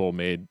salespeople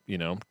made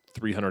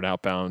 300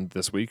 outbound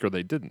this week or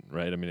they didn't,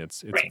 right? I mean,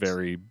 it's right.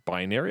 very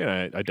binary,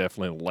 and I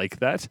definitely like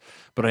that.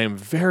 But I am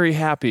very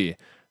happy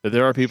that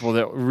there are people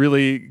that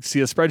really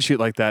see a spreadsheet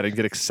like that and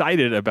get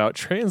excited about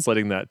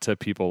translating that to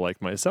people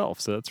like myself.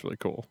 So that's really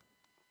cool.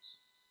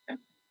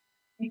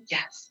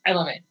 Yes, I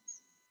love it.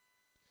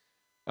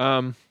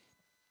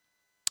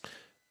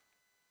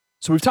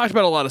 So we've talked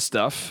about a lot of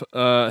stuff.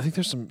 I think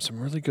there's some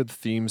really good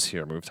themes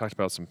here. I mean, we've talked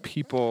about some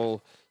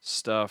people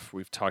stuff.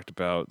 We've talked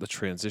about the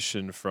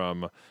transition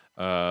from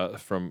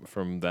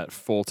that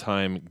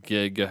full-time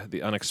gig,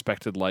 the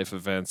unexpected life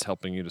events,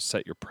 helping you to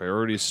set your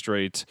priorities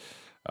straight,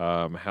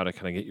 how to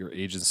kind of get your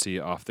agency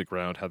off the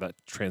ground, how that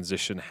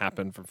transition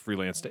happened from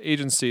freelance to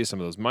agency, some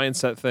of those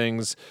mindset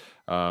things.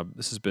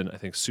 This has been, I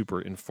think,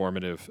 super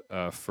informative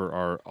for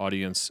our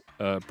audience.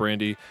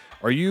 Brandy,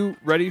 are you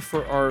ready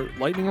for our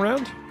lightning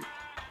round?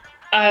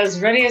 As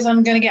ready as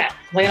I'm going to get.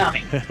 Lay it on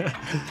me.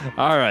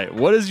 All right.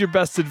 What is your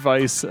best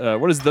advice?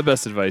 What is the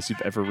best advice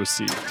you've ever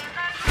received?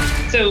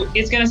 So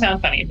it's going to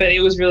sound funny, but it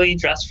was really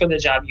dress for the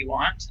job you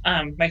want.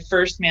 My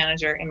first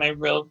manager in my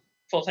real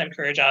full-time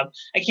career job,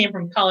 I came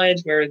from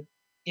college where,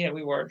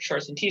 we wore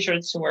shorts and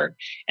t-shirts to work.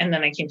 And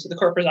then I came to the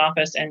corporate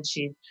office and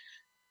she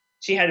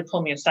had to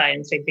pull me aside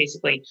and say,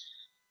 basically,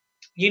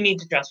 you need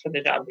to dress for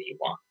the job that you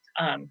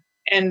want.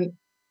 And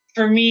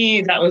for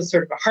me, that was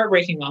sort of a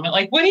heartbreaking moment.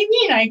 Like, what do you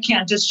mean I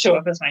can't just show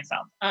up as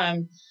myself?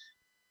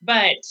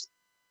 But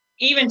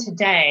even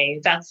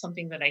today, that's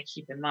something that I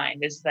keep in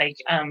mind is like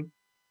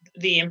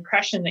the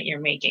impression that you're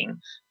making,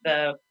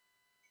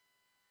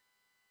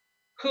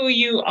 who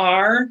you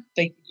are.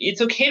 Like,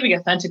 it's okay to be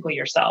authentically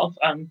yourself.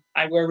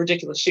 I wear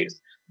ridiculous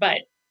shoes,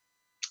 but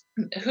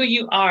who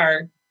you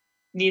are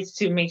needs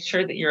to make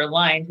sure that you're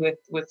aligned with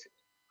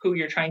who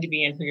you're trying to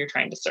be and who you're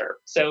trying to serve.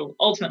 So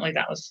ultimately,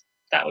 that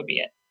would be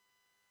it.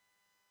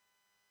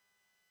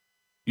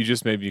 You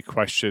just made me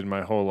question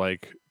my whole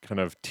kind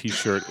of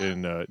t-shirt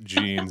and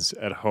jeans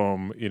at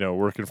home,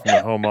 working from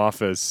the home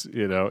office,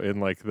 in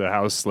the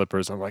house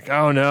slippers. I'm like,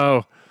 oh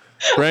no,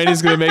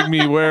 Brandy's going to make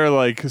me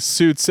wear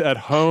suits at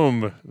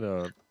home.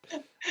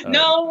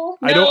 No,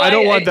 I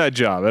don't want that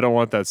job. I don't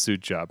want that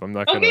suit job. I'm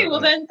not going to. Okay, well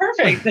then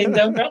perfect. Then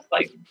don't dress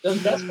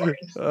for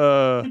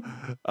it.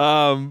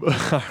 All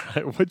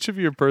right. Which of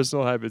your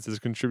personal habits has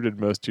contributed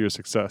most to your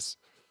success?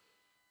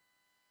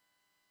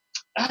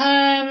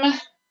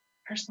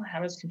 Personal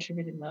habits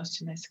contributed most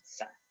to my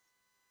success.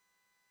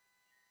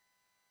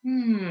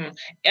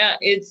 Yeah,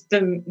 it's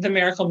the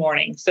miracle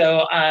morning.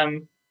 So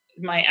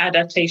my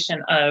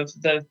adaptation of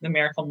the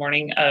miracle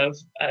morning of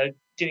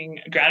doing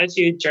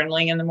gratitude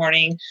journaling in the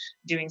morning,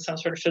 doing some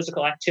sort of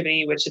physical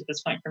activity, which at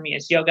this point for me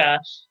is yoga,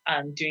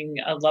 doing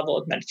a level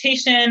of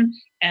meditation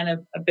and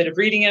a bit of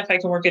reading if I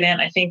can work it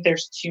in. I think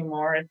there's two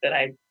more that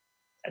I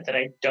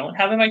don't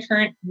have in my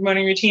current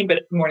morning routine,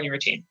 but morning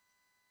routine.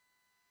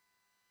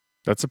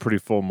 That's a pretty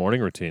full morning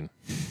routine.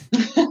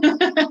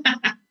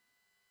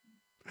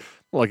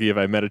 Lucky if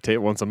I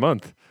meditate once a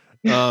month.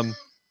 Can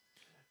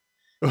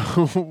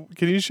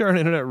you share an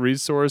internet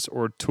resource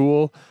or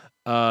tool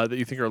that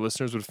you think our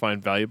listeners would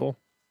find valuable?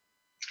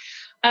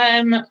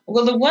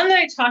 Well, the one that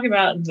I talk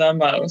about the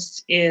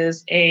most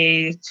is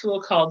a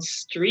tool called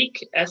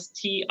Streak,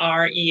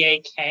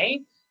 Streak.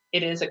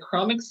 It is a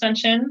Chrome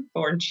extension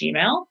for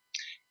Gmail,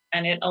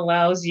 and it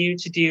allows you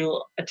to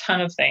do a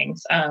ton of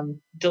things.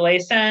 Delay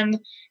send,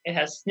 it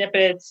has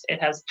snippets,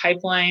 it has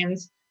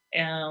pipelines,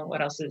 and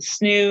what else is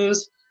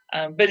snooze?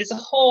 But it's a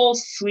whole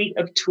suite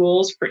of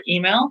tools for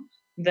email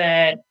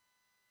that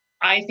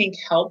I think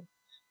help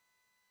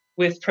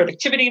with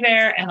productivity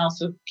there and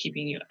also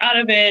keeping you out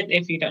of it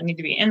if you don't need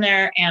to be in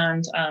there.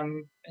 And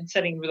and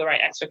setting the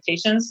right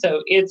expectations.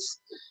 So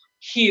it's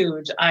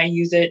huge. I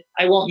use it.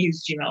 I won't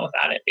use Gmail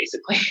without it,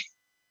 basically.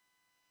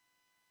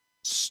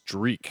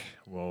 Streak.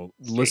 Well,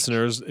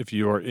 listeners, if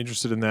you are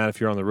interested in that, if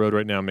you're on the road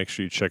right now, make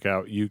sure you check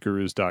out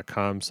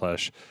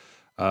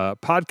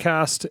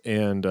ugurus.com/podcast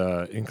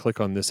and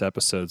click on this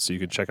episode so you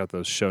can check out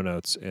those show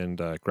notes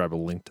and grab a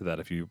link to that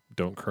if you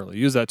don't currently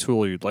use that tool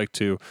or you'd like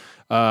to.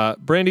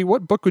 Brandy,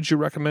 what book would you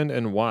recommend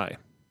and why?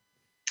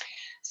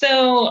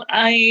 So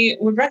I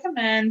would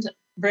recommend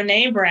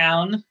Brené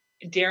Brown,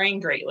 Daring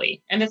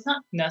Greatly. And it's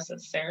not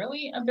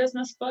necessarily a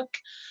business book,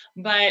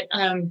 but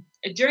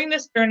during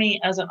this journey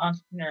as an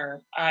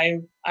entrepreneur, I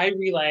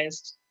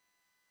realized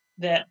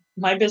that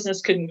my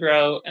business couldn't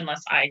grow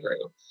unless I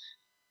grew.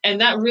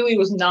 And that really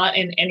was not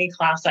in any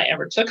class I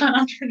ever took on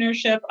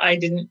entrepreneurship. I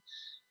didn't,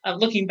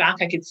 looking back,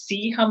 I could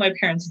see how my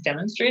parents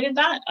demonstrated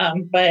that.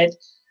 But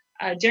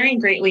Daring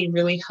Greatly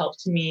really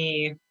helped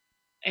me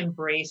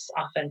embrace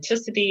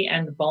authenticity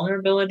and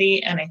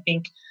vulnerability. And I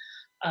think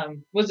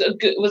was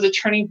a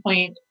turning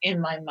point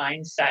in my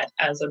mindset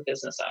as a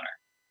business owner.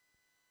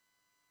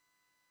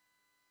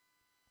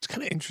 It's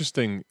kind of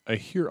interesting. I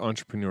hear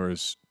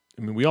entrepreneurs,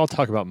 I mean, we all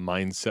talk about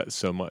mindset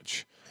so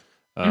much.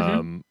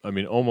 I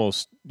mean,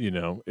 almost,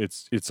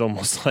 it's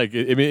almost like,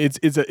 I mean,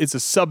 it's a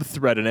sub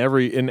thread in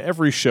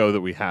every show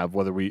that we have,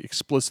 whether we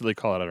explicitly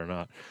call it out or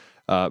not.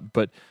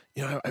 But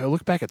I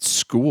look back at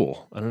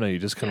school. I don't know. You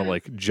just kind of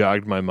like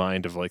jogged my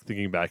mind of like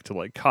thinking back to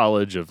like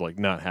college of like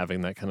not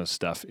having that kind of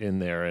stuff in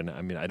there. And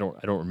I mean, I don't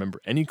remember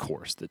any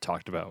course that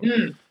talked about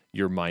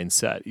your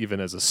mindset, even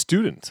as a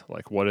student.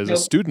 Like, what is a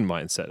student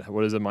mindset?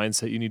 What is a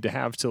mindset you need to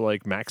have to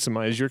like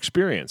maximize your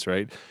experience,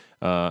 right?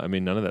 I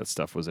mean, none of that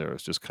stuff was there. It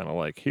was just kind of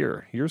like,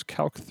 here's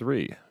Calc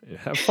 3.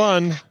 Have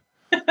fun.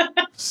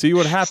 See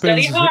what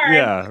happens. Study hard.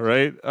 Yeah,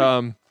 right.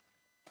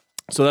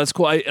 So that's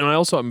cool.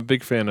 I'm a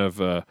big fan of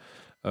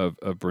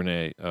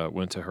Brené.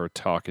 Went to her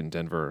talk in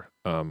Denver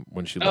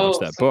when she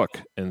launched that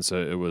book, and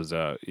so it was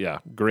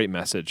great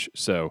message.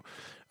 So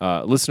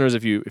listeners,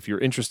 if you're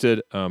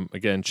interested,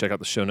 again, check out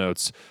the show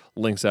notes,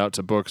 links out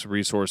to books,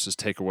 resources,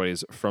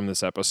 takeaways from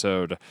this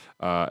episode,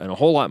 and a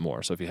whole lot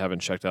more. So if you haven't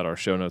checked out our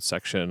show notes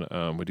section,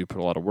 we do put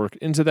a lot of work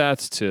into that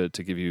to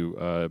give you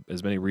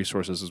as many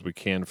resources as we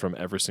can from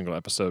every single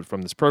episode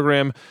from this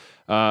program.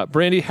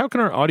 Brandy, how can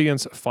our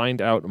audience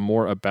find out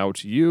more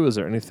about you? Is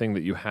there anything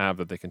that you have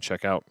that they can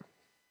check out?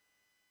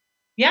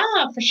 Yeah,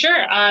 for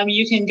sure.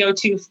 You can go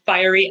to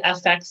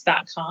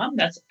fieryfx.com.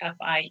 That's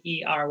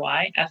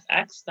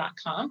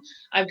FIERYFX.com.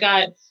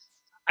 I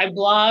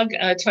blog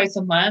twice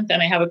a month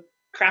and I have a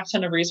crap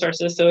ton of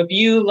resources. So if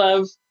you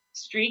love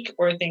Streak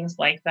or things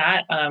like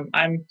that,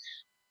 I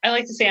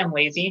like to say I'm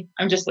lazy.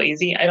 I'm just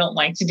lazy. I don't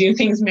like to do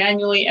things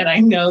manually, and I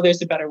know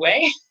there's a better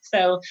way.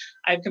 So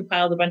I've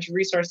compiled a bunch of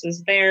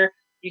resources there.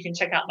 You can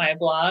check out my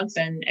blogs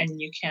and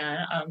you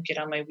can get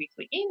on my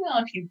weekly email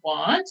if you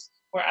want,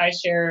 where I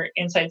share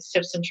insights,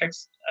 tips and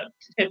tricks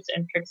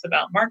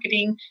about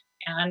marketing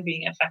and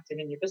being effective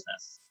in your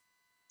business.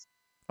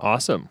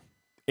 Awesome.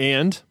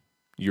 And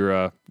you're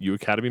a U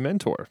Academy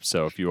mentor.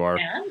 So if you are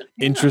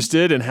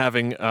interested in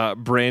having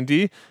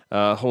Brandy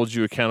hold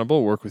you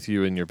accountable, work with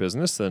you in your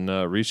business, then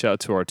reach out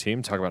to our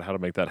team, talk about how to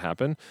make that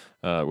happen.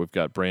 We've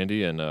got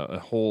Brandy and a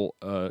whole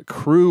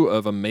crew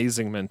of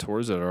amazing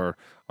mentors that are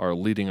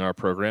leading our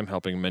program,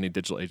 helping many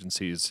digital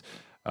agencies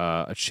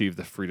achieve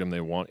the freedom they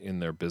want in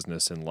their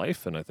business and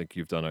life. And I think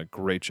you've done a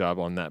great job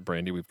on that,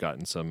 Brandy. We've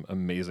gotten some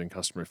amazing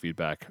customer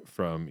feedback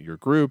from your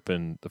group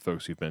and the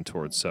folks you've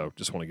mentored. So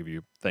just want to give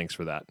you thanks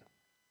for that.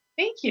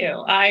 Thank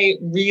you. I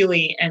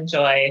really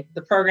enjoy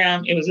the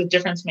program. It was a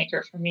difference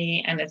maker for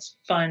me, and it's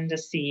fun to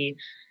see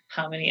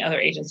how many other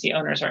agency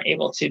owners are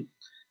able to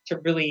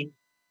really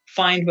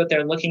find what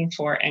they're looking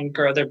for and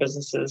grow their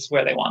businesses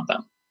where they want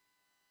them.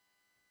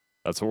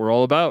 That's what we're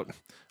all about.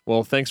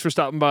 Well, thanks for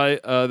stopping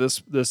by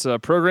this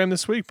program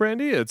this week,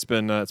 Brandy. It's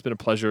been a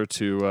pleasure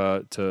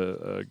to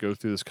go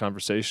through this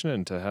conversation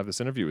and to have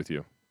this interview with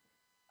you.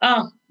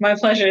 Oh, my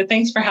pleasure.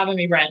 Thanks for having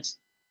me, Brent.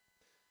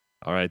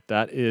 All right,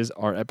 that is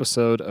our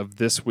episode of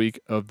this week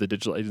of the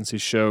Digital Agency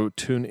Show.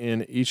 Tune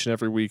in each and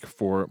every week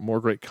for more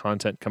great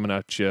content coming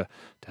at you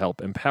to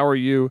help empower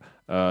you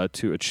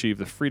to achieve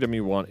the freedom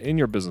you want in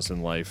your business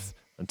and life.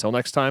 Until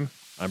next time,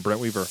 I'm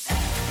Brent Weaver.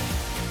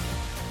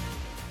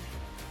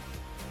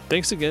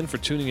 Thanks again for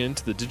tuning in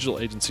to the Digital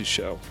Agency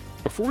Show.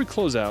 Before we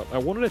close out, I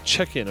wanted to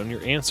check in on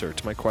your answer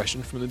to my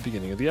question from the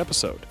beginning of the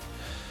episode.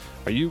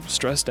 Are you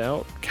stressed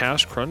out,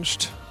 cash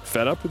crunched,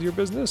 fed up with your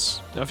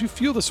business? Now, if you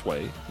feel this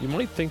way, you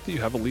might think that you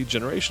have a lead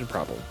generation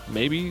problem.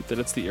 Maybe that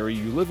it's the area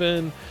you live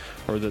in,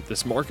 or that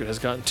this market has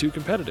gotten too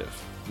competitive.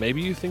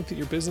 Maybe you think that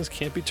your business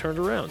can't be turned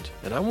around.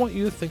 And I want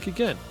you to think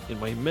again. In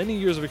my many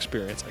years of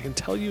experience, I can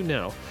tell you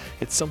now,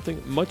 it's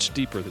something much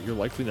deeper that you're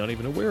likely not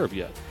even aware of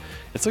yet.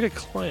 It's like a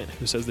client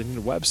who says they need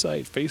a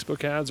website,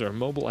 Facebook ads, or a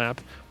mobile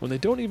app when they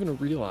don't even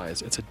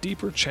realize it's a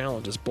deeper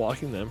challenge that's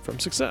blocking them from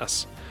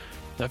success.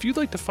 Now, if you'd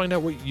like to find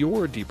out what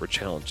your deeper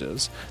challenge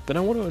is, then I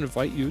want to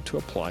invite you to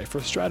apply for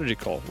a strategy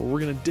call where we're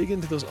going to dig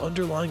into those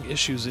underlying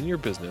issues in your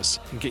business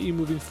and get you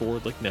moving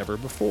forward like never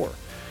before.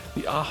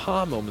 The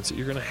aha moments that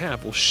you're going to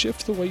have will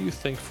shift the way you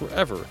think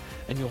forever,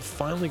 and you'll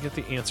finally get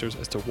the answers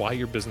as to why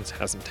your business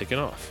hasn't taken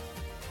off.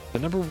 The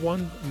number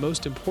one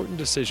most important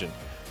decision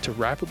to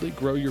rapidly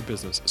grow your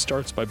business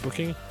starts by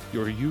booking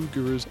your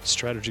UGURUS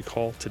strategy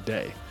call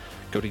today.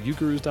 Go to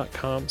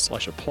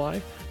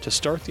ugurus.com/apply to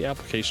start the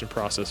application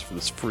process for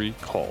this free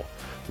call.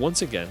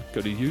 Once again,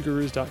 go to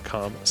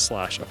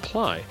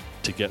ugurus.com/apply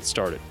to get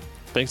started.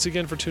 Thanks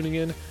again for tuning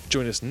in.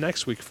 Join us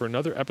next week for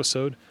another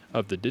episode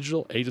of the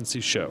Digital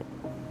Agency Show.